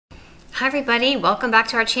Hi everybody, welcome back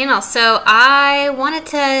to our channel. So I wanted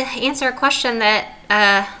to answer a question that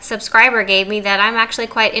a subscriber gave me that I'm actually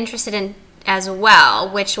quite interested in as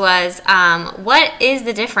well, which was what is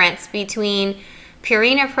the difference between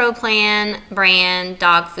Purina Pro Plan brand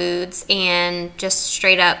dog foods and just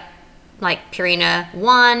straight up like Purina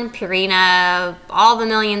One, Purina, all the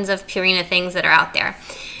millions of Purina things that are out there.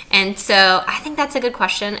 And so I think that's a good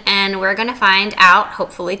question, and we're gonna find out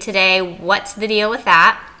hopefully today what's the deal with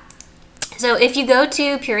that. So if you go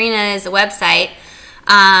to Purina's website,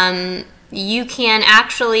 you can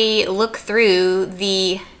actually look through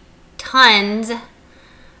the tons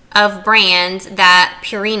of brands that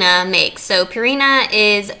Purina makes. So Purina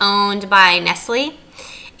is owned by Nestle,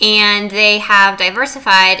 and they have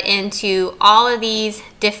diversified into all of these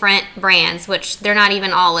different brands, which they're not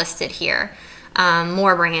even all listed here.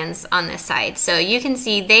 More brands on this side. So you can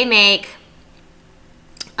see they make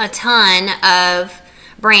a ton of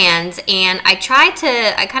brands, and I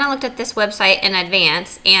kind of looked at this website in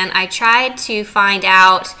advance, and I tried to find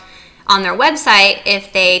out on their website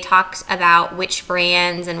if they talked about which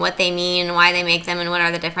brands and what they mean and why they make them and what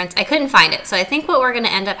are the difference. I couldn't find it. So I think what we're going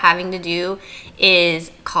to end up having to do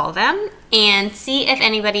is call them and see if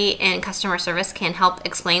anybody in customer service can help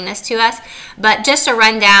explain this to us. But just a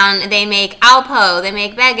rundown, they make Alpo, they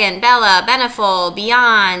make Vegan, Bella, Beneful,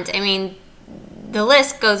 Beyond. I mean, the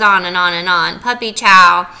list goes on and on and on. Puppy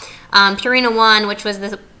Chow, Purina One, which was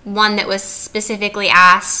the one that was specifically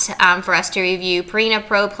asked for us to review, Purina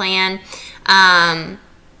Pro Plan,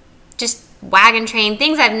 just Wagon Train,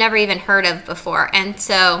 things I've never even heard of before. And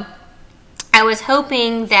so I was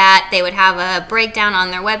hoping that they would have a breakdown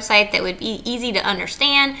on their website that would be easy to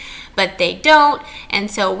understand, but they don't.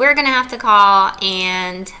 And so we're gonna have to call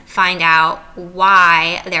and find out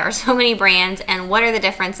why there are so many brands and what are the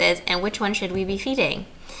differences and which one should we be feeding.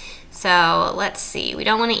 So let's see, we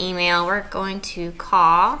don't want to email, we're going to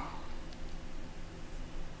call.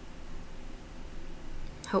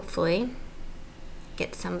 Hopefully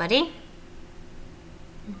get somebody.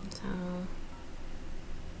 So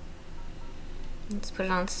let's put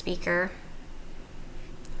it on speaker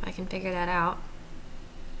if I can figure that out.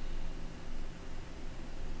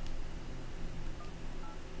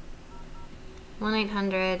 One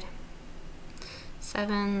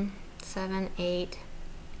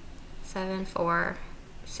 800-778-7462.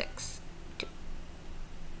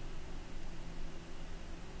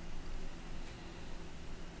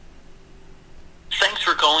 Thanks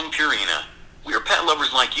for calling Purina. We are pet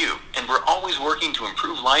lovers like you, and we're always working to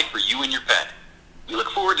improve life for you and your pet. We look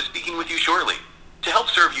forward to speaking with you shortly. To help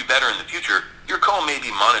serve you better in the future, your call may be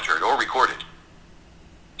monitored or recorded.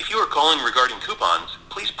 If you are calling regarding coupons,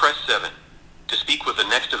 please press 7. To speak with the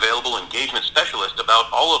next available engagement specialist about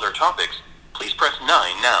all other topics, please press 9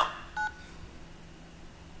 now.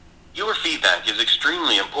 Your feedback is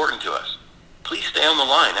extremely important to us. Please stay on the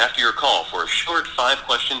line after your call for a short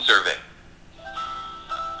 5-question survey.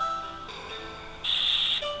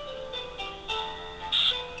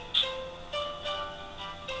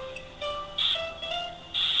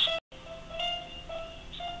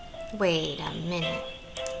 Wait a minute.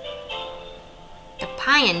 The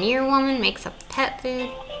Pioneer woman makes a pet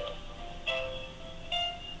food?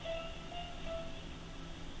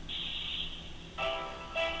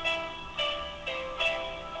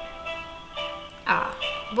 Ah,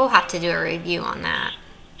 we'll have to do a review on that.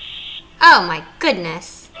 Oh my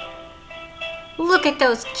goodness. Look at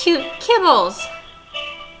those cute kibbles.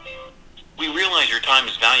 We realize your time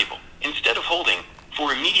is valuable. Instead of holding,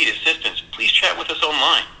 for immediate assistance, please chat with us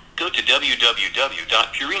online. Go to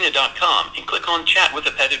www.purina.com and click on Chat with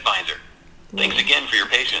a Pet Advisor. Thanks again for your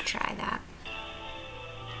patience. Try that.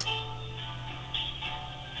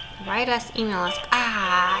 Write us, email us.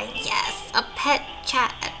 Ah, yes, a pet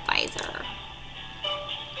chat advisor.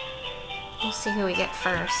 We'll see who we get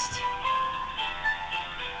first.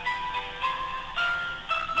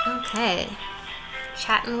 Okay,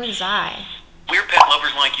 chatting with Zai. We're pet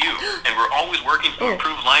lovers like you, and we're always working to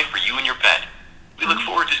improve life for you and your pet. We look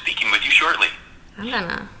forward to speaking with you shortly. I'm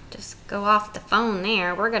gonna just go off the phone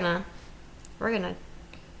there. We're gonna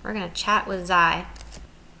chat with Zai.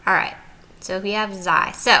 All right. So we have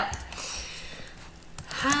Zai. So,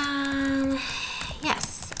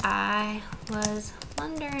 yes, I was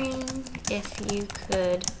wondering if you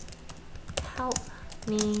could help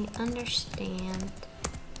me understand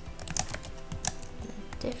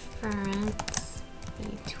the difference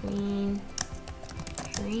between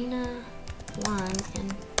Purina One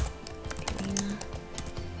and Purina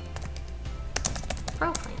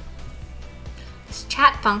Pro Plan. This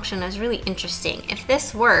chat function is really interesting. If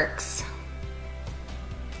this works,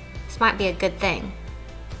 this might be a good thing.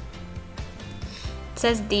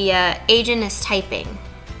 says the agent is typing.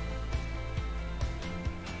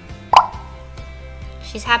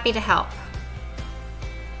 She's happy to help.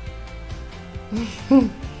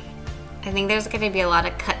 I think there's gonna be a lot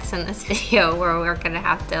of cuts in this video where we're gonna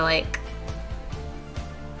have to like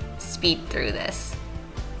speed through this.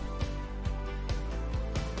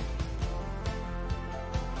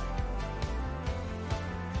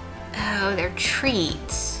 Oh, they're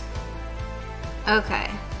treats. Okay.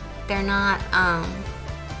 They're not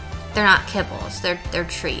kibbles, they're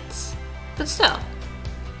treats. But still,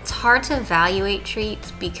 it's hard to evaluate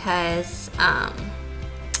treats because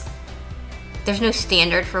there's no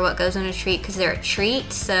standard for what goes in a treat because they're a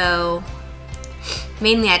treat. So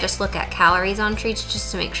mainly I just look at calories on treats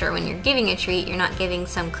just to make sure when you're giving a treat, you're not giving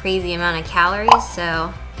some crazy amount of calories.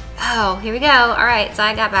 So, oh, here we go. All right,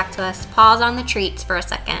 Zai got back to us. Pause on the treats for a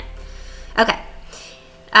second. Okay.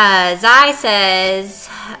 Zai says,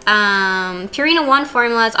 Purina One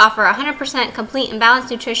formulas offer 100% complete and balanced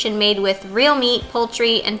nutrition made with real meat,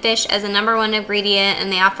 poultry, and fish as a #1 ingredient, and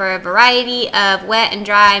they offer a variety of wet and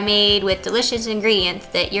dry made with delicious ingredients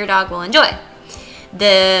that your dog will enjoy.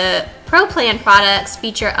 The Pro Plan products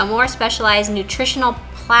feature a more specialized nutritional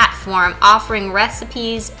platform offering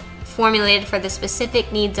recipes formulated for the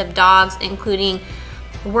specific needs of dogs, including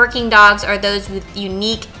working dogs or those with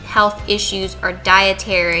unique health issues or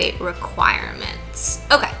dietary requirements.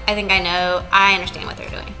 Okay, I think I understand what they're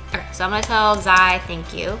doing. Okay, so I'm gonna tell Zai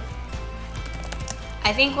thank you.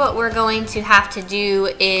 I think what we're going to have to do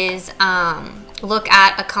is look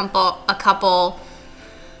at a couple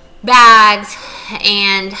bags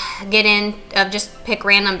and just pick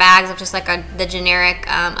random bags of just like the generic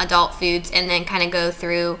adult foods and then kind of go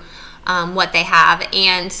through what they have.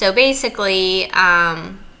 And so basically,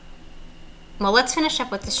 well, let's finish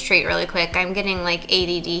up with this treat really quick. I'm getting like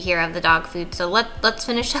ADD here of the dog food, so let's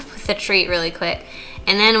finish up with the treat really quick,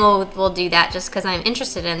 and then we'll do that just because I'm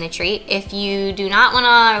interested in the treat. If you do not want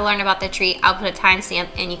to learn about the treat, I'll put a timestamp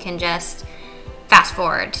and you can just fast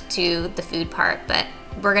forward to the food part. But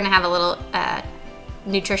we're gonna have a little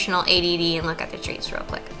nutritional ADD and look at the treats real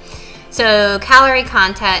quick. So calorie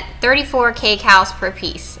content, 34 kcals per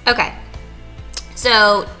piece. Okay,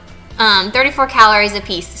 so 34 calories a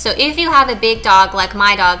piece. So if you have a big dog like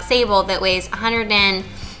my dog Sable that weighs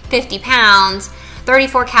 150 pounds,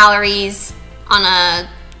 34 calories on a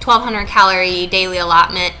 1200 calorie daily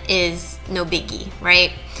allotment is no biggie,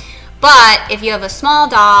 right? But if you have a small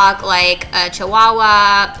dog like a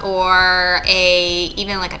Chihuahua or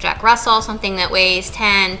even like a Jack Russell, something that weighs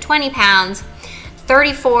 10, 20 pounds,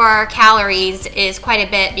 34 calories is quite a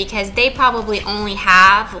bit because they probably only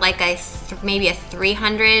have like maybe a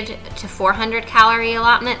 300 to 400 calorie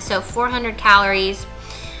allotment. So 400 calories.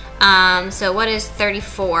 So what is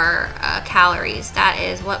 34 calories? That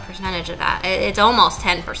is what percentage of that? It's almost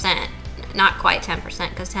 10%. Not quite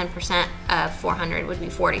 10% because 10% of 400 would be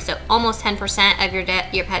 40. So almost 10% of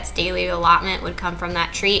your pet's daily allotment would come from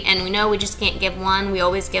that treat. And we know we just can't give one. We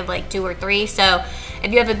always give like 2 or 3. So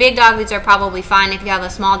if you have a big dog, these are probably fine. If you have a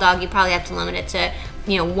small dog, you probably have to limit it to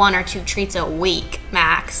 1 or 2 treats a week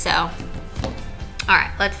max. So all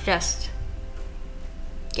right, let's just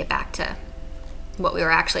get back to what we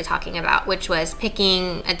were actually talking about, which was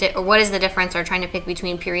picking or what is the difference or trying to pick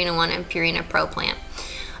between Purina One and Purina Pro Plan.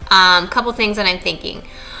 Couple things that I'm thinking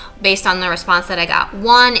based on the response that I got.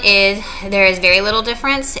 One is there is very little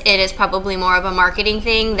difference. It is probably more of a marketing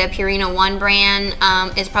thing. The Purina One brand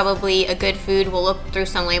is probably a good food. We'll look through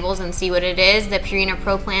some labels and see what it is. The Purina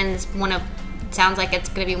Pro Plan is sounds like it's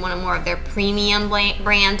going to be one of more of their premium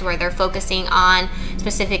brands where they're focusing on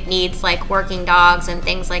specific needs like working dogs and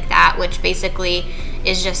things like that, which basically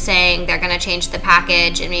is just saying they're going to change the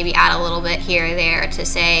package and maybe add a little bit here or there to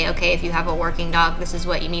say, okay, if you have a working dog, this is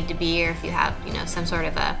what you need to be, or if you have, some sort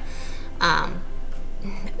of a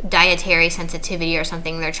dietary sensitivity or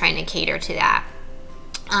something, they're trying to cater to that.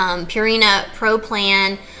 Purina Pro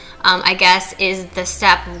Plan, I guess, is the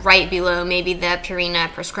step right below maybe the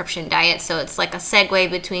Purina prescription diet. So it's like a segue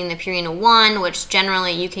between the Purina One, which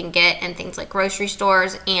generally you can get in things like grocery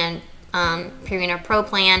stores, and Purina Pro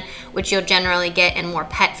Plan, which you'll generally get in more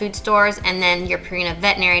pet food stores, and then your Purina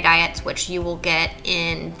veterinary diets, which you will get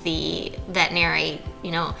in the veterinary,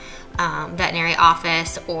 veterinary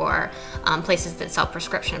office or places that sell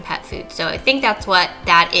prescription pet food. So I think that's what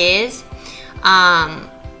that is.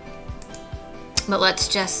 But let's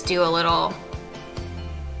just do a little,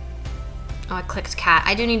 I clicked cat.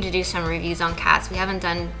 I do need to do some reviews on cats. We haven't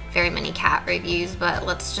done very many cat reviews, but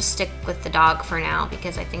let's just stick with the dog for now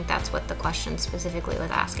because I think that's what the question specifically was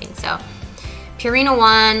asking. So Purina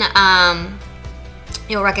One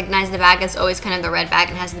You'll recognize the bag is always kind of the red bag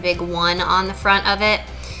and has the big 1 on the front of it.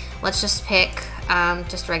 Let's just pick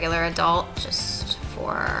just regular adult, just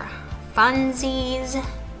for funsies. I'm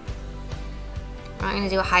not going to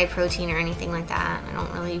do a high protein or anything like that. I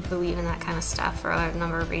don't really believe in that kind of stuff for a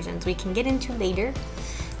number of reasons we can get into later.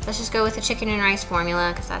 Let's just go with the chicken and rice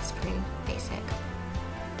formula because that's pretty basic.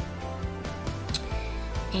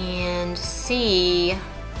 And C,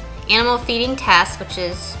 animal feeding tests, which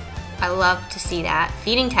is, I love to see that.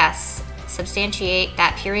 Feeding tests substantiate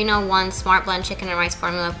that Purina One Smart Blend chicken and rice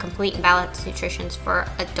formula complete and balanced nutrition for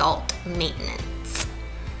adult maintenance.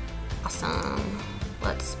 Awesome.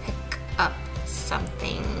 Let's pick up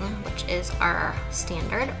something, which is our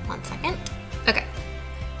standard. 1 second. Okay.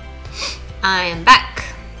 I am back,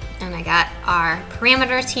 and I got our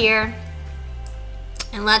parameters here.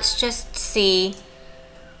 And let's just see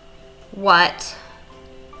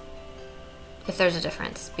if there's a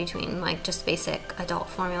difference between like just basic adult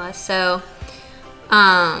formulas. So,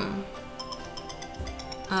 oh,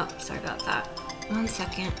 sorry about that. 1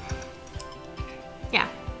 second. Yeah.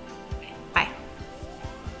 Bye.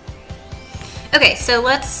 Okay, so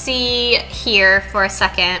let's see here for a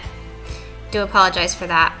second. Do apologize for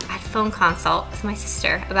that. I had a phone consult with my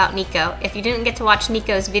sister about Nico. If you didn't get to watch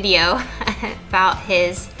Nico's video about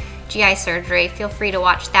his GI surgery, feel free to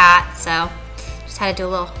watch that. So just had to do a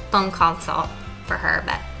little phone consult for her,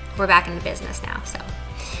 but we're back in the business now. So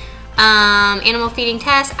animal feeding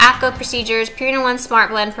test, AFCO procedures, Purina One Smart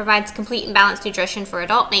Blend provides complete and balanced nutrition for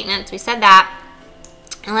adult maintenance. We said that.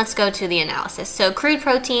 And let's go to the analysis. So crude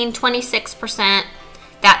protein, 26%,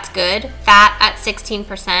 that's good. Fat at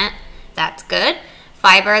 16%, that's good.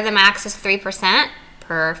 Fiber, the max is 3%,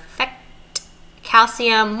 perfect.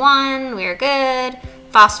 Calcium, 1, we're good.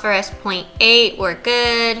 Phosphorus, 0.8, we're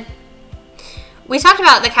good. We talked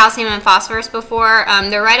about the calcium and phosphorus before.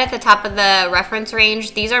 They're right at the top of the reference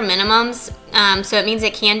range. These are minimums, so it means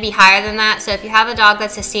it can be higher than that. So if you have a dog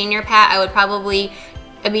that's a senior pet, I would probably,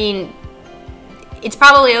 it's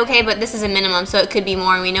probably okay, but this is a minimum, so it could be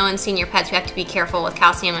more. And we know in senior pets we have to be careful with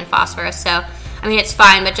calcium and phosphorus. So, it's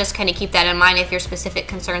fine, but just kind of keep that in mind. If your specific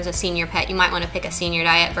concerns a senior pet, you might want to pick a senior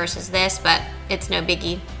diet versus this, but it's no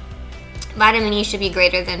biggie. Vitamin E should be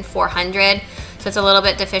greater than 400, so it's a little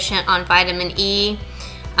bit deficient on vitamin E.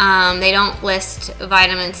 They don't list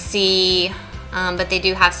vitamin C, but they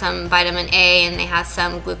do have some vitamin A, and they have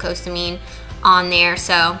some glucosamine on there,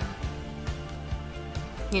 so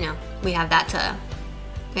we have that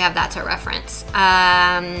to reference.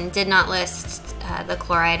 Did not list the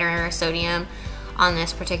chloride or sodium on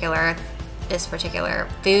this particular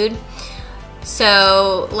food.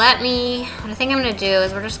 So what I think I'm gonna do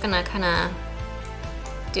is we're just gonna kind of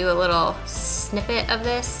do a little snippet of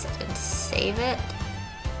this and save it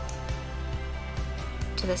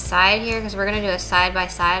to the side here, because we're gonna do a side by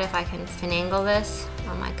side if I can finagle this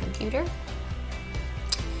on my computer.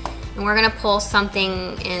 And we're gonna pull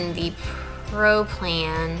something in the Pro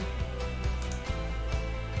Plan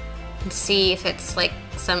and see if it's like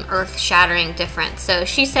some earth-shattering difference. So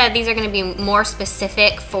she said these are gonna be more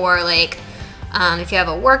specific for like if you have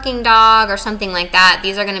a working dog or something like that.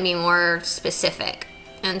 These are gonna be more specific.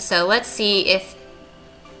 And so let's see if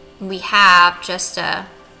we have just so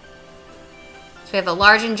we have a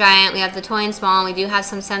large and giant, we have the toy and small, we do have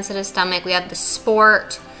some sensitive stomach, we have the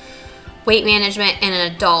sport, weight management, and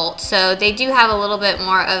an adult. So they do have a little bit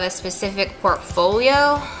more of a specific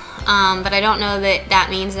portfolio, but I don't know that that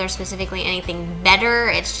means they're specifically anything better.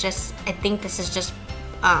 It's just, I think this is just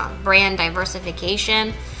brand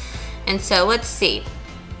diversification. And so let's see.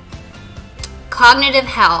 Cognitive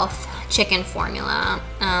health, chicken formula,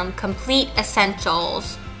 complete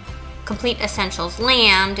essentials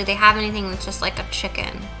lamb. Do they have anything that's just like a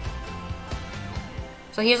chicken?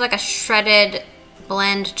 So here's like a shredded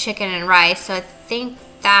blend chicken and rice. So I think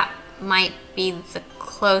that might be the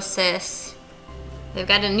closest. They've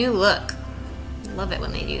got a new look. Love it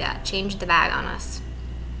when they do that. Change the bag on us.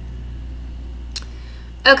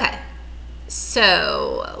 Okay.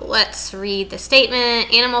 So let's read the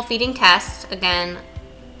statement. Animal feeding test. Again,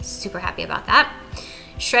 super happy about that.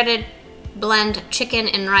 Shredded blend chicken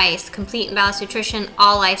and rice, complete and balanced nutrition,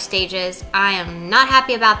 all life stages. I am not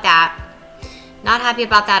happy about that. Not happy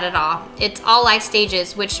about that at all. It's all life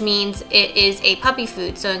stages, which means it is a puppy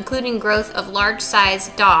food, so including growth of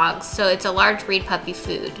large-sized dogs. So it's a large breed puppy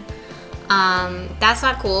food. That's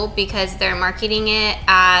not cool because they're marketing it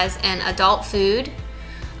as an adult food,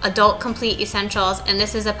 adult complete essentials, and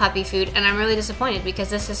this is a puppy food, and I'm really disappointed because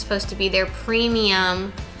this is supposed to be their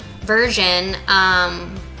premium version,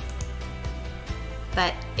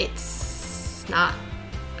 but it's not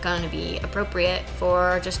going to be appropriate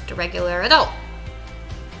for just a regular adult.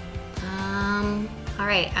 All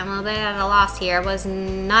right, I'm a little bit at a loss here. I was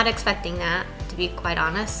not expecting that, to be quite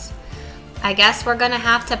honest. I guess we're gonna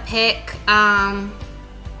have to pick, well,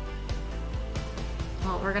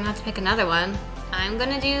 we're gonna have to pick another one. I'm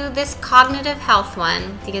gonna do this cognitive health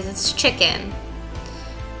one because it's chicken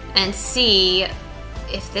and see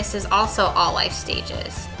if this is also all life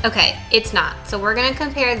stages. Okay, it's not. So we're gonna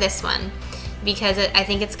compare this one because I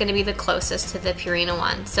think it's gonna be the closest to the Purina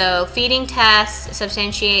One. So feeding tests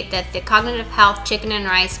substantiate that the cognitive health chicken and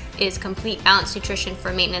rice is complete balanced nutrition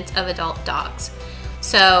for maintenance of adult dogs.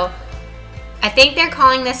 So I think they're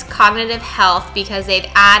calling this cognitive health because they've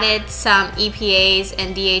added some EPAs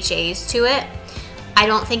and DHAs to it. I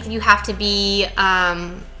don't think you have to be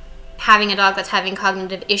having a dog that's having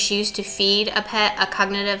cognitive issues to feed a pet a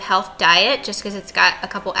cognitive health diet just because it's got a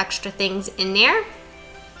couple extra things in there.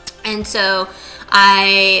 And so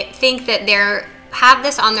I think that they have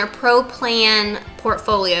this on their Pro Plan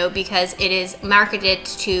portfolio because it is marketed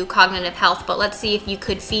to cognitive health. But let's see if you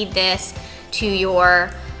could feed this to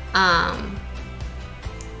your,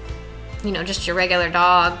 you know, just your regular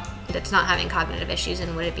dog that's not having cognitive issues,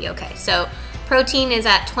 and would it be okay? So protein is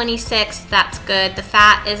at 26, that's good. The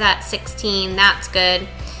fat is at 16, that's good.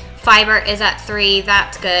 Fiber is at 3,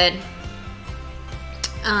 that's good.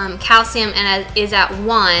 Calcium is at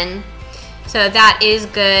 1, so that is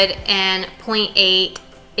good, and 0.8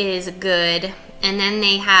 is good. And then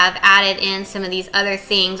they have added in some of these other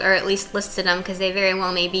things, or at least listed them, because they very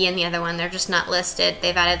well may be in the other one, they're just not listed.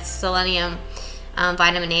 They've added selenium,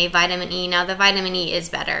 vitamin A, vitamin E. Now the vitamin E is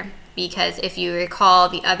better, because if you recall,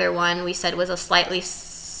 the other one we said was a slightly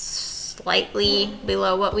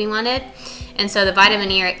below what we wanted. And so the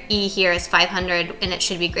vitamin E here is 500, and it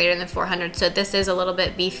should be greater than 400. So this is a little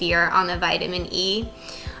bit beefier on the vitamin E.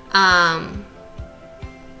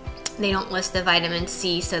 They don't list the vitamin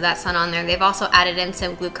C, so that's not on there. They've also added in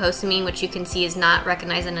some glucosamine, which you can see is not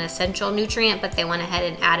recognized as an essential nutrient, but they went ahead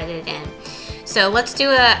and added it in. So let's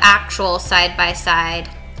do an actual side by side,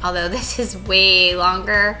 although this is way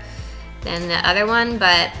longer than the other one,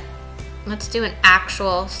 but let's do an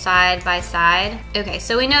actual side by side. Okay,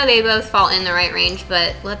 so we know they both fall in the right range,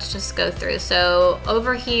 but let's just go through. So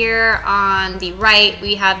over here on the right,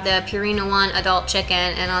 we have the Purina One adult chicken,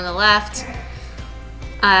 and on the left,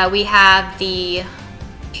 we have the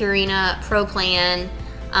Purina Pro Plan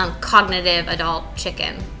cognitive adult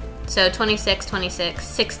chicken. So 26, 26,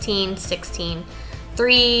 16, 16,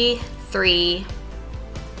 3, 3,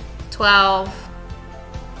 12.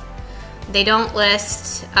 They don't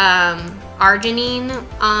list arginine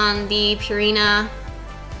on the Purina.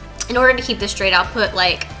 In order to keep this straight, I'll put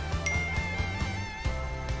like,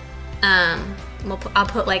 I'll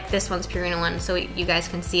put like this one's Purina One so you guys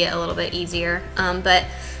can see it a little bit easier. But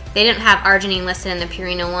they didn't have arginine listed in the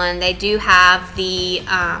Purina One. They do have the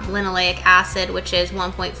linoleic acid, which is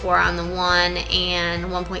 1.4 on the one and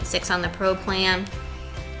 1.6 on the Pro Plan.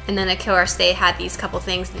 And then of course they had these couple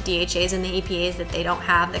things, the DHAs and the EPAs that they don't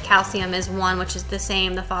have. The calcium is 1, which is the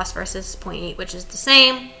same. The phosphorus is 0.8, which is the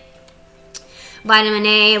same. Vitamin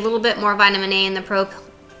A, a little bit more vitamin A in the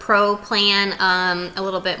Pro Plan, a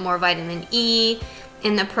little bit more vitamin E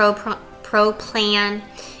in the Pro Plan,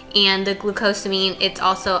 and the glucosamine, it's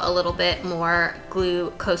also a little bit more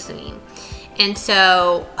glucosamine. And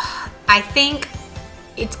so I think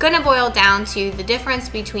it's going to boil down to the difference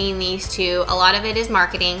between these two. A lot of it is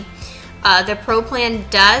marketing. The Pro Plan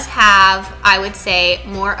does have, I would say,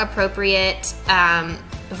 more appropriate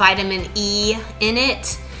vitamin E in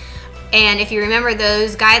it. And if you remember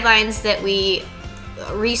those guidelines that we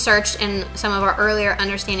researched in some of our earlier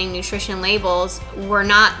understanding nutrition labels were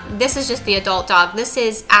not, this is just the adult dog. This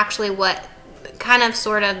is actually what kind of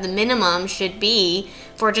sort of the minimum should be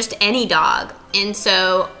for just any dog. And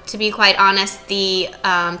so to be quite honest, the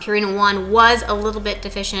Purina One was a little bit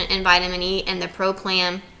deficient in vitamin E, and the Pro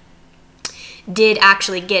Plan did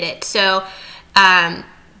actually get it. So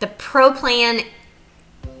the Pro Plan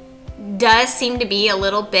does seem to be a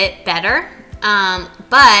little bit better.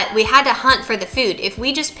 But we had to hunt for the food. If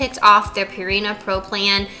we just picked off their Purina Pro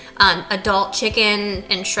Plan adult chicken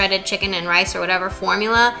and shredded chicken and rice or whatever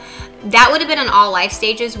formula, that would have been on all life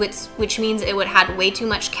stages, which means it would have had way too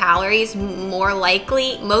much calories,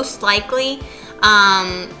 most likely,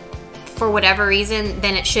 for whatever reason,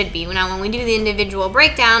 than it should be. Now, when we do the individual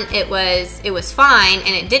breakdown, it was fine,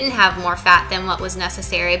 and it didn't have more fat than what was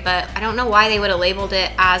necessary, but I don't know why they would have labeled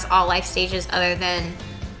it as all life stages other than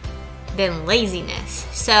laziness.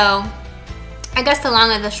 So I guess the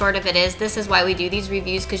long and the short of it is, this is why we do these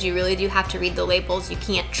reviews, because you really do have to read the labels. You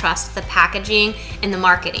can't trust the packaging and the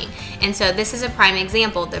marketing. And so this is a prime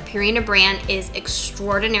example. The Purina brand is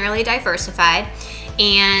extraordinarily diversified.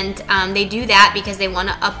 And they do that because they want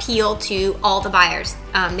to appeal to all the buyers.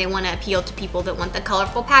 They want to appeal to people that want the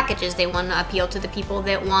colorful packages. They want to appeal to the people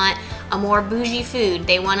that want a more bougie food.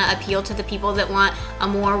 They want to appeal to the people that want a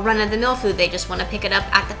more run-of-the-mill food. They just want to pick it up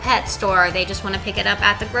at the pet store. They just want to pick it up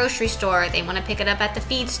at the grocery store. They want to pick it up at the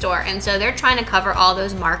feed store. And so they're trying to cover all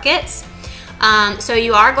those markets. So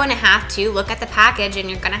you are going to have to look at the package, and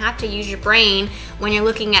you're going to have to use your brain when you're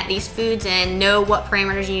looking at these foods and know what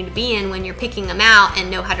parameters you need to be in when you're picking them out,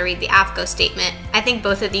 and know how to read the AFCO statement. I think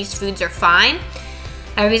both of these foods are fine.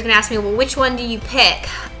 Everybody's going to ask me, well, which one do you pick?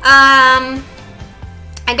 I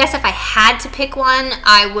guess if I had to pick one,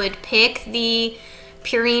 I would pick the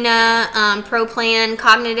Purina Pro Plan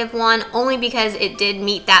Cognitive one, only because it did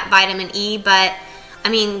meet that vitamin E. But I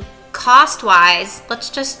mean, cost-wise, let's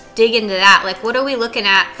just dig into that. Like, what are we looking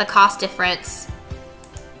at, the cost difference?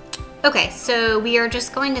 Okay, so we are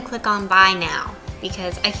just going to click on buy now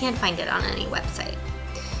because I can't find it on any website.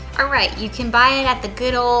 All right, you can buy it at the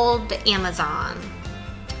good old Amazon.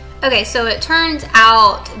 Okay, so it turns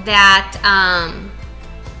out that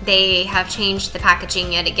they have changed the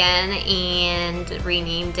packaging yet again and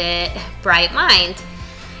renamed it Bright Mind.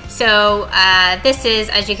 So this is,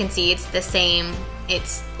 as you can see, it's the same.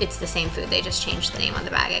 It's the same food. They just changed the name on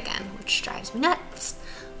the bag again, which drives me nuts.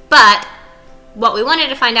 But what we wanted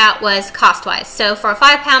to find out was cost-wise. So for a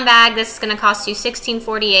 5-pound bag, this is going to cost you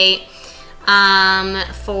 $16.48.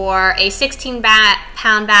 For a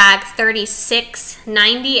 16-pound bag,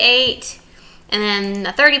 $36.98. And then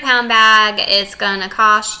a 30-pound bag, it's going to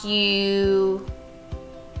cost you,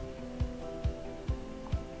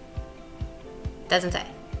 doesn't say.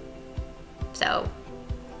 So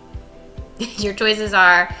your choices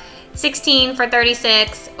are 16 for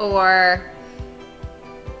 36 or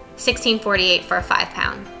 16.48 for a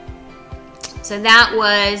 5-pound. So that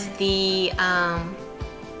was the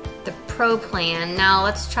Pro Plan. Now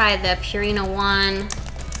let's try the Purina One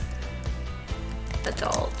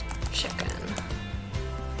adult chicken.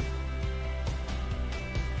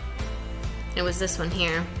 It was this one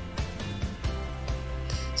here.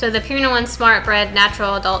 So the Purina One Smart Bread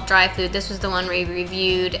Natural Adult Dry Food, this was the one we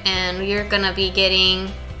reviewed, and you're gonna be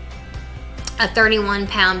getting a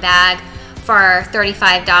 31-pound bag for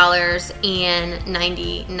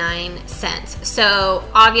 $35.99. So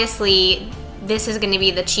obviously this is gonna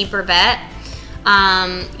be the cheaper bet.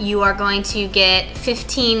 You are going to get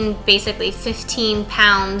basically 15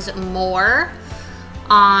 pounds more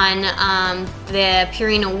on the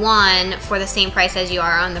Purina One for the same price as you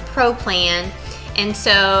are on the Pro Plan. And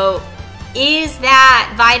so is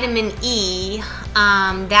that vitamin E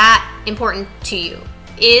that important to you?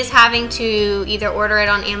 Is having to either order it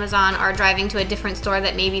on Amazon or driving to a different store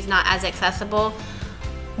that maybe is not as accessible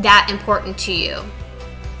that important to you?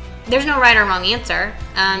 There's no right or wrong answer.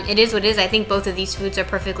 It is what it is. I think both of these foods are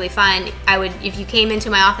perfectly fine. If you came into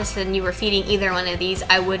my office and you were feeding either one of these,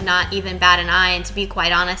 I would not even bat an eye. And to be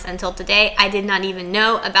quite honest, until today, I did not even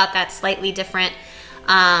know about that slightly different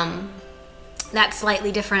amount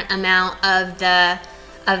of the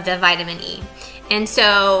vitamin E. And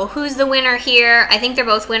so who's the winner here? I think they're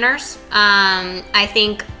both winners. I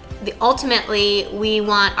think ultimately we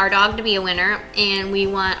want our dog to be a winner and we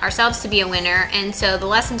want ourselves to be a winner. And so the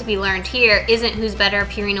lesson to be learned here isn't who's better,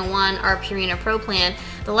 Purina One or Purina Pro Plan.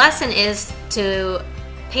 The lesson is to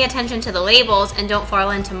pay attention to the labels and don't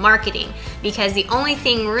fall into marketing, because the only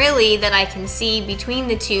thing really that I can see between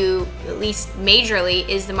the two, at least majorly,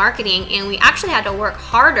 is the marketing. And we actually had to work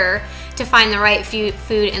harder to find the right food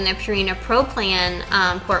in the Purina Pro Plan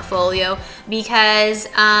portfolio, because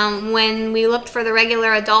when we looked for the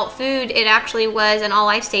regular adult food, it actually was in all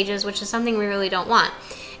life stages, which is something we really don't want.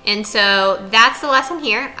 And so that's the lesson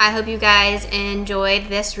here. I hope you guys enjoyed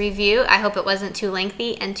this review. I hope it wasn't too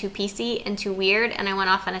lengthy and too PC and too weird and I went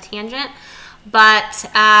off on a tangent. But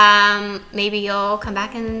maybe you'll come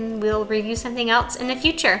back and we'll review something else in the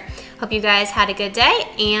future. Hope you guys had a good day,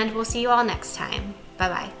 and we'll see you all next time.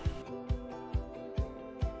 Bye-bye.